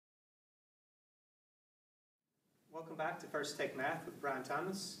Welcome back to First Take Math with Brian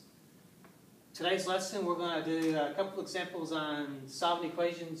Thomas. Today's lesson we're going to do a couple examples on solving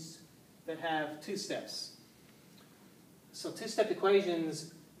equations that have two steps. So two-step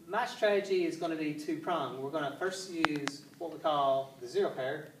equations, my strategy is going to be two-pronged. We're going to first use what we call the zero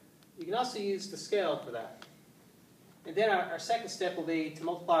pair. You can also use the scale for that. And then our second step will be to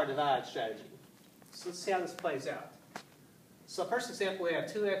multiply or divide strategy. So let's see how this plays out. So first example, we have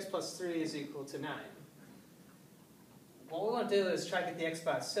 2x plus 3 is equal to 9. What we want to do is try to get the x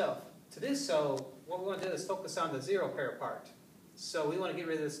by itself. To do so, what we want to do is focus on the zero pair part. So we want to get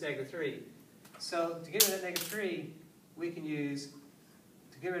rid of this negative 3. So to get rid of that negative 3, we can use,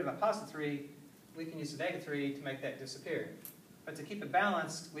 to get rid of a positive 3, we can use the negative 3 to make that disappear. But to keep it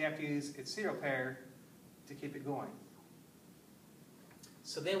balanced, we have to use its zero pair to keep it going.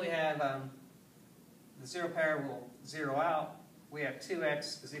 So then we have the zero pair will zero out. We have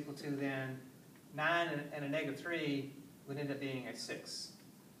 2x is equal to then 9 and a negative 3 would end up being a 6.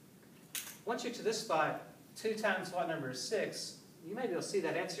 Once you're to this spot, 2 times what number is 6, you may be able to see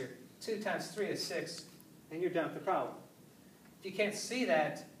that answer. 2 times 3 is 6, and you're done with the problem. If you can't see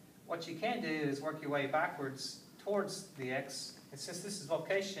that, what you can do is work your way backwards towards the x. And since this is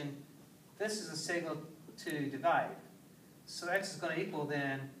multiplication, this is a signal to divide. So x is going to equal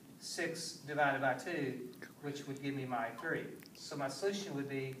then 6 divided by 2, which would give me my 3. So my solution would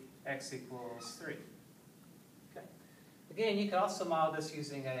be x equals 3. Okay. Again, you could also model this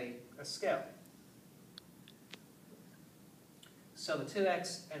using a scale. So the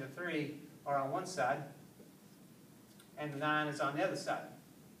 2x and the 3 are on one side, and the 9 is on the other side.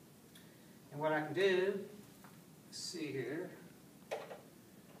 And what I can do, let's see here,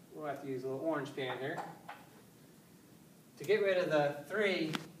 we'll have to use a little orange pen here. To get rid of the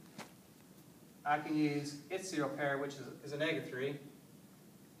 3, I can use its zero pair, which is a negative 3.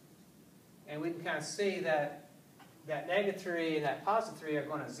 And we can kind of see that that negative 3 and that positive 3 are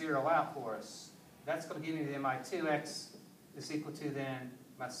going to zero out for us. That's going to give me then my 2x is equal to then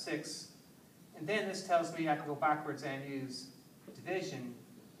my 6. And then this tells me I can go backwards and use division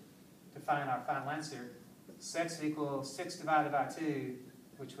to find our final answer. So x equals 6 divided by 2,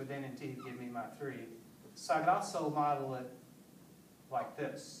 which would then indeed give me my 3. So I could also model it like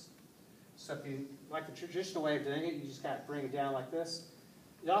this. So if you like the traditional way of doing it, you just kind of bring it down like this.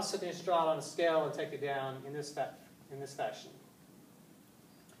 You also can just draw it on a scale and take it down in this fashion.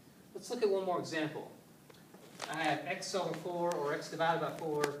 Let's look at one more example. I have x over 4, or x divided by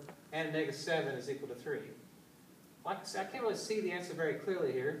 4, and a negative 7 is equal to 3. Like I said, I can't really see the answer very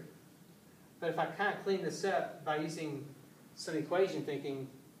clearly here. But if I kind of clean this up by using some equation thinking,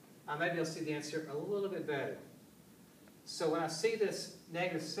 I may be able to see the answer a little bit better. So when I see this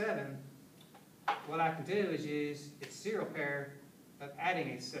negative 7, what I can do is use its zero pair of adding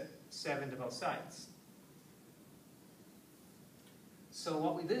a 7 to both sides. So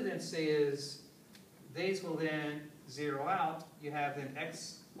what we do then see is these will then zero out. You have then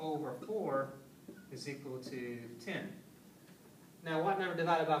x over 4 is equal to 10. Now what number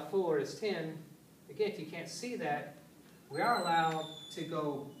divided by 4 is 10? Again, if you can't see that, we are allowed to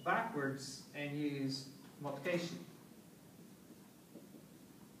go backwards and use multiplication.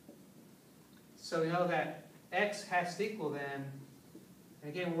 So we know that x has to equal then, and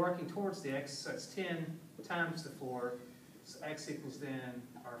again we're working towards the x, so it's 10 times the 4, so x equals then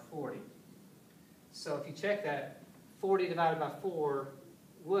our 40. So if you check that, 40 divided by 4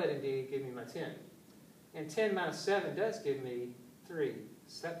 would indeed give me my 10. And 10 minus 7 does give me 3,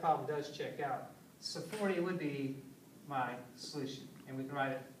 so that problem does check out. So 40 would be my solution, and we can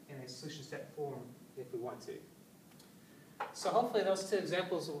write it in a solution step form if we want to. So hopefully those two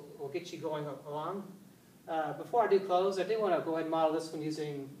examples will get you going along. Before I do close, I do want to go ahead and model this one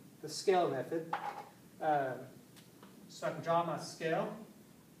using the scale method. So I can draw my scale.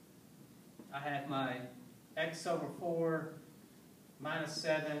 I have my x over 4 minus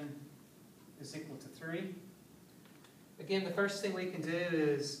 7 is equal to 3. Again, the first thing we can do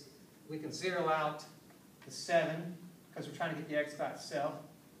is we can zero out the 7 because we're trying to get the x by itself.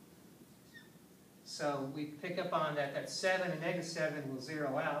 So we pick up on that 7 and negative 7 will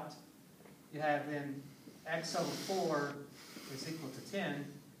zero out. You have then x over 4 is equal to 10.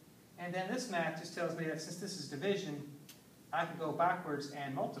 And then this math just tells me that since this is division, I can go backwards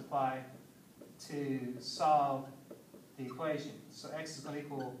and multiply to solve the equation. So x is going to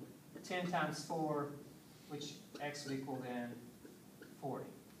equal 10 times 4, which x will equal then 40.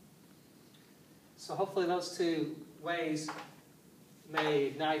 So hopefully those two ways may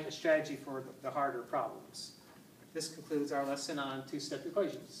ignite a strategy for the harder problems. This concludes our lesson on two-step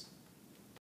equations.